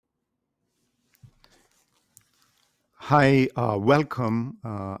Hi, welcome.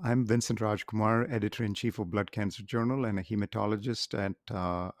 I'm Vincent Rajkumar, editor in chief of Blood Cancer Journal and a hematologist at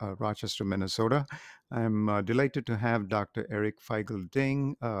Rochester, Minnesota. I'm delighted to have Dr. Eric Feigl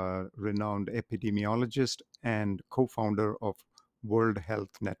Ding, renowned epidemiologist and co founder of World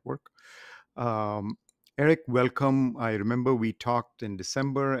Health Network. Um, Eric, welcome. I remember we talked in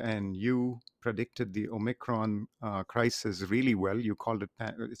December and you predicted the Omicron crisis really well. You called it,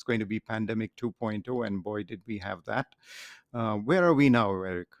 it's going to be pandemic 2.0, and boy, did we have that. Where are we now,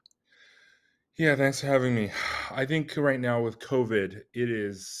 Eric? Yeah, thanks for having me. I think right now with COVID,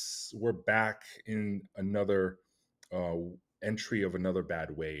 we're back in another uh, entry of another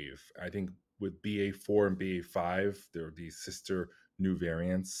bad wave. I think with BA4 and BA5, there are these sister new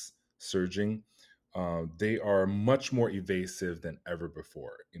variants surging. They are much more evasive than ever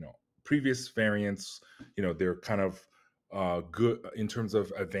before. Previous variants, they're kind of good in terms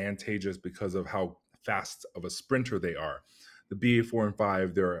of advantageous because of how fast of a sprinter they are. The BA4 and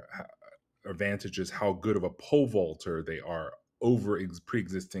 5, they're advantage is how good of a pole vaulter they are over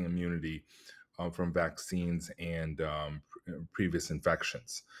pre-existing immunity from vaccines and previous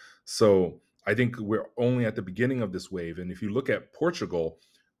infections. So I think we're only at the beginning of this wave. And if you look at Portugal,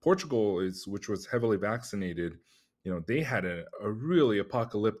 which was heavily vaccinated, they had a really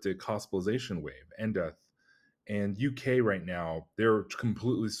apocalyptic hospitalization wave and death. And UK right now, they're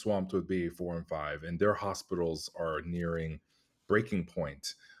completely swamped with BA4 and 5, and their hospitals are nearing breaking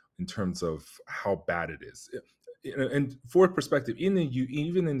point in terms of how bad it is. And for perspective,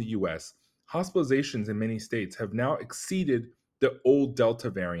 even in the US, hospitalizations in many states have now exceeded the old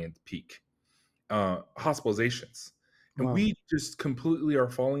Delta variant peak hospitalizations. And Wow. we just completely are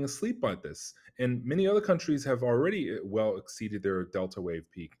falling asleep at this. And many other countries have already well exceeded their Delta wave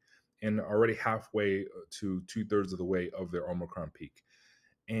peak and already halfway to two-thirds of the way of their Omicron peak.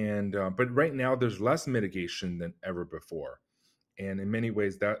 And but right now, there's less mitigation than ever before, and in many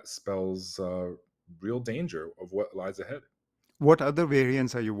ways, that spells real danger of what lies ahead. What other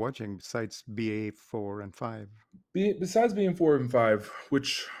variants are you watching besides BA4 and 5? Besides being 4 and 5,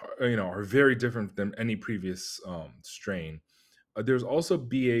 which are very different than any previous strain, there's also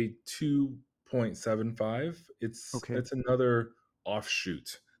BA 2.75. Okay. It's another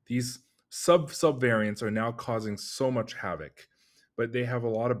offshoot. These sub variants are now causing so much havoc, but they have a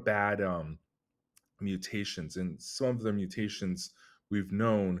lot of bad mutations, and some of the mutations we've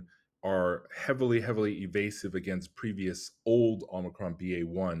known are heavily evasive against previous old Omicron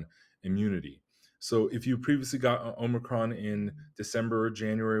BA1 immunity. So if you previously got Omicron in December or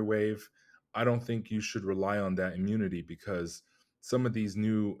January wave, I don't think you should rely on that immunity because some of these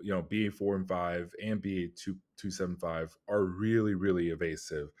new, BA4 and 5 and BA2.75 are really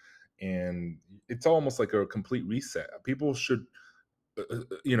evasive, and it's almost like a complete reset. People should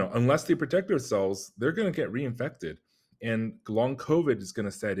unless they protect themselves, they're going to get reinfected. And long COVID is going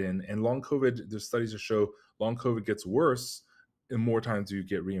to set in. And long COVID, there's studies that show long COVID gets worse and more times you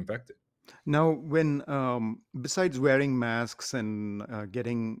get reinfected. Now, when besides wearing masks and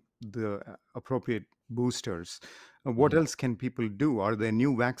getting the appropriate boosters, what Mhm. else can people do? Are there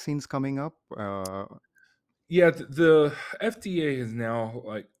new vaccines coming up? Yeah, the FDA has now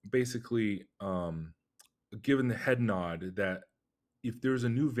like basically given the head nod that if there's a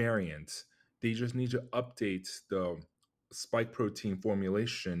new variant, they just need to update the spike protein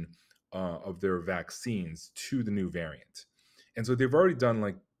formulation of their vaccines to the new variant. And so they've already done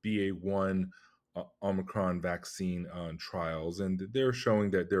like BA1 Omicron vaccine trials, and they're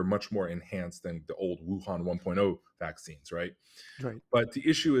showing that they're much more enhanced than the old Wuhan 1.0 vaccines, right? Right. But the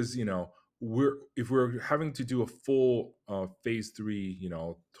issue is, we're having to do a full phase three,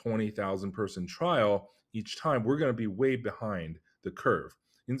 20,000 person trial each time, we're going to be way behind the curve.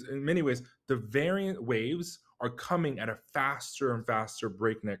 In many ways, the variant waves are coming at a faster and faster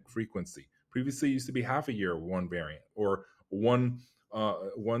breakneck frequency. Previously, it used to be half a year one variant or one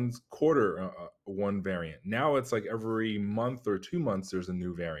quarter one variant. Now it's like every month or 2 months there's a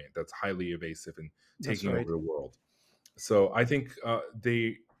new variant that's highly evasive and That's taking over right. the world. So I think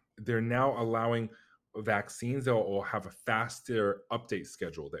they're now allowing vaccines that will have a faster update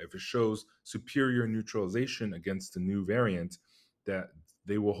schedule. That if it shows superior neutralization against the new variant, that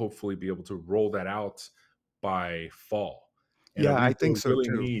they will hopefully be able to roll that out by fall. And I Yeah, I believe think we'll so really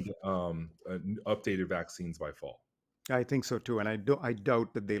too. need updated vaccines by fall. I think so too, and I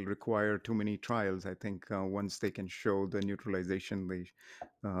doubt that they'll require too many trials. I think once they can show the neutralization, the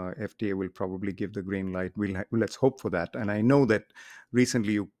FDA will probably give the green light. Let's hope for that. And I know that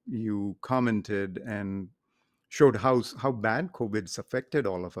recently you commented and showed how bad COVID's affected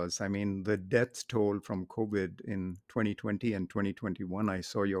all of us. I mean, the death toll from COVID in 2020 and 2021. I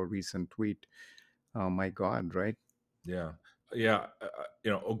saw your recent tweet. Oh my God, right? Yeah. Yeah.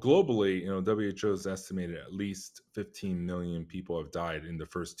 Globally, WHO has estimated at least 15 million people have died in the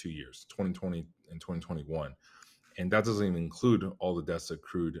first 2 years, 2020 and 2021. And that doesn't even include all the deaths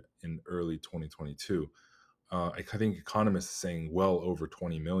accrued in early 2022. I think economists are saying well over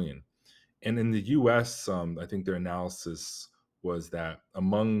 20 million. And in the US, I think their analysis was that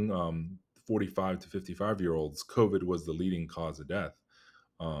among 45 to 55-year olds, COVID was the leading cause of death.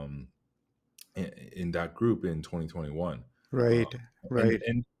 Um, in that group in 2021. Uh, Right, and right.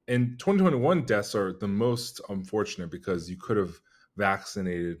 and 2021 deaths are the most unfortunate because you could have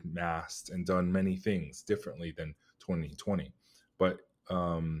vaccinated, masked, and done many things differently than 2020. But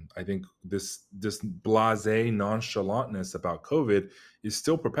I think this blasé nonchalantness about COVID is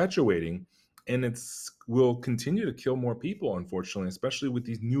still perpetuating, and it's will continue to kill more people, unfortunately, especially with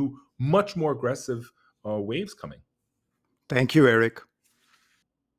these new, much more aggressive waves coming. Thank you, Eric.